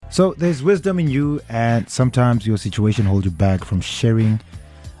So there's wisdom in you, and sometimes your situation holds you back from sharing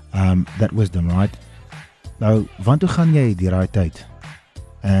that wisdom, right? Nou, want toe gaan jy die right tyd?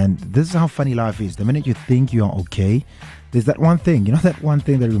 And this is how funny life is. The minute you think you are okay, there's that one thing, that one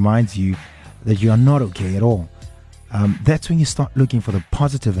thing that reminds you that you are not okay at all. That's when you start looking for the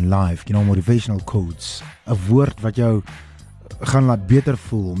positive in life, motivational quotes. 'n woord wat jou gaan laat beter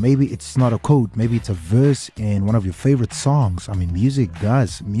voel. Maybe it's not a quote, maybe it's a verse in one of your favorite songs. I mean, music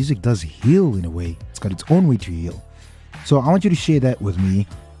does heal in a way. It's got its own way to heal. So I want you to share that with me,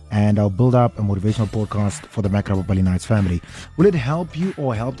 and I'll build up a motivational podcast for the Macra Bali Nights family. Will it help you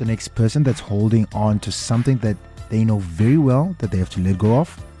or help the next person that's holding on to something that they know very well that they have to let go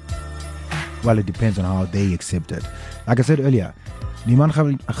of? Well, it depends on how they accept it. Like I said earlier, niemand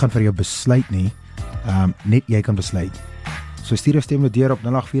gaan vir jou besluit nie, net jy kan besluit. So stuur jou stem deur op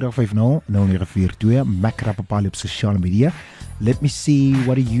 0848500942 Macra Papali op social media. Let me see,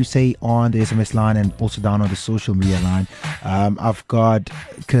 what do you say on the SMS line and also down on the social media line. I've got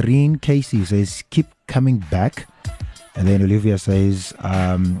Karine Casey says, keep coming back. And then Olivia says,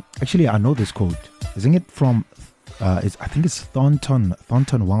 actually, I know this quote. Isn't it from, I think it's Thornton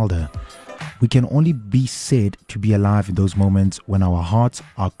Wilder. We can only be said to be alive in those moments when our hearts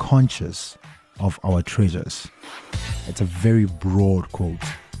are conscious of our treasures. It's a very broad quote,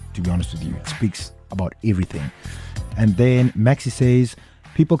 to be honest with you. It speaks about everything. And then Maxi says,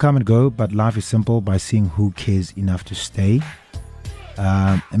 people come and go, but life is simple by seeing who cares enough to stay.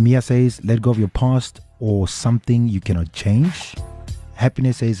 Mia says, let go of your past or something you cannot change.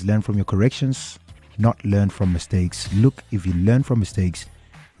 Happiness says, learn from your corrections, not learn from mistakes. Look, if you learn from mistakes,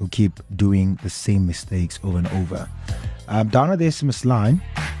 you'll keep doing the same mistakes over and over. Down at the SMS line,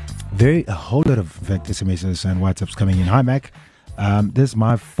 a whole lot of SMSs and WhatsApps coming in. Hi, Mac. This is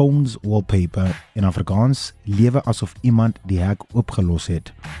my phone's wallpaper in Afrikaans. Lewe asof iemand die hek opgelos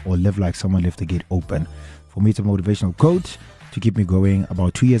het, or live like someone left the gate open. For me, it's a motivational quote to keep me going.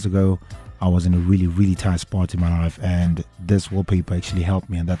 About 2 years ago, I was in a really, really tight spot in my life, and this wallpaper actually helped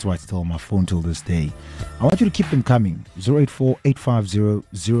me, and that's why it's still on my phone till this day. I want you to keep them coming.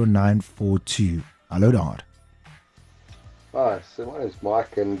 084-850-0942. Hello, Dad. Hi, so my name's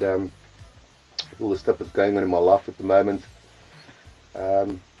Mike, and all the stuff that's going on in my life at the moment,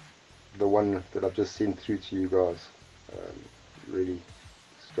 the one that I've just sent through to you guys really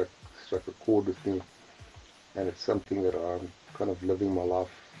struck a chord with me, and it's something that I'm kind of living my life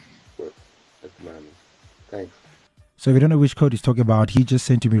with at the moment. Thanks. So if you don't know which quote he's talking about, he just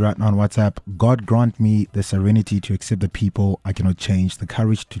sent to me right now on WhatsApp. God grant me the serenity to accept the people I cannot change, the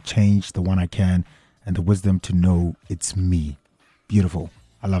courage to change the one I can, and the wisdom to know it's me. Beautiful.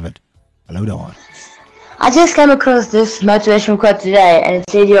 I love it. Hello, Dawn. I just came across this motivational quote today, and it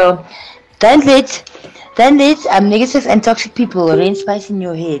said, don't let negative and toxic people rent space in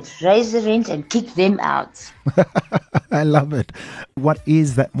your head. Raise the rent and kick them out. I love it. What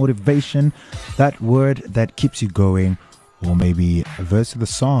is that motivation, that word that keeps you going, or maybe a verse of the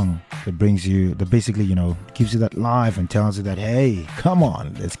song that brings you, that basically, gives you that life and tells you that, hey, come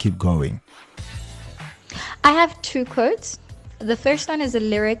on, let's keep going. I have two quotes. The first one is a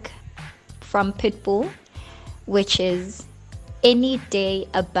lyric from Pitbull, which is, any day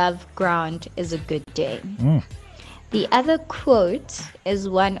above ground is a good day. The other quote is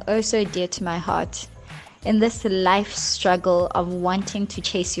one also dear to my heart. In this life struggle of wanting to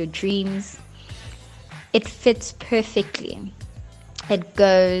chase your dreams, it fits perfectly. It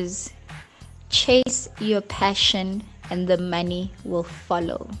goes, chase your passion and the money will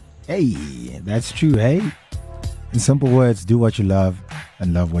follow. Hey, that's true, hey? In simple words, do what you love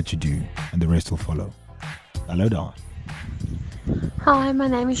and love what you do, and the rest will follow. Hello, Dawn. Hi, my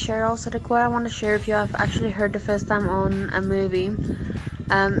name is Cheryl. So the quote I want to share with you, I've actually heard the first time on a movie.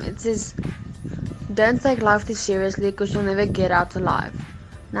 It says, don't take life too seriously because you'll never get out alive.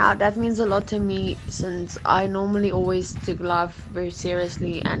 Now, that means a lot to me since I normally always took life very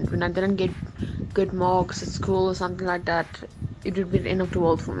seriously, and when I didn't get good marks at school or something like that, it would be the end of the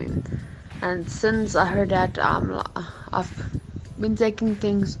world for me. And since I heard that, I've been taking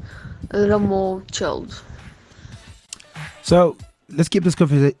things a little more chilled. So let's keep this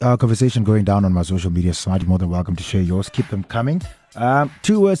conversation going down on my social media side. You're more than welcome to share yours. Keep them coming.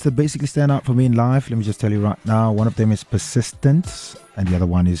 Two words that basically stand out for me in life. Let me just tell you right now. One of them is persistence, and the other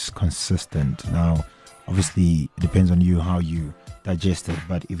one is consistent. Now, obviously, it depends on you how you digest it.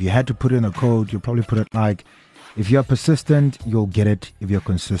 But if you had to put in a code, you'll probably put it like, if you're persistent, you'll get it. If you're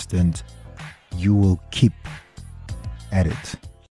consistent, you will keep at it.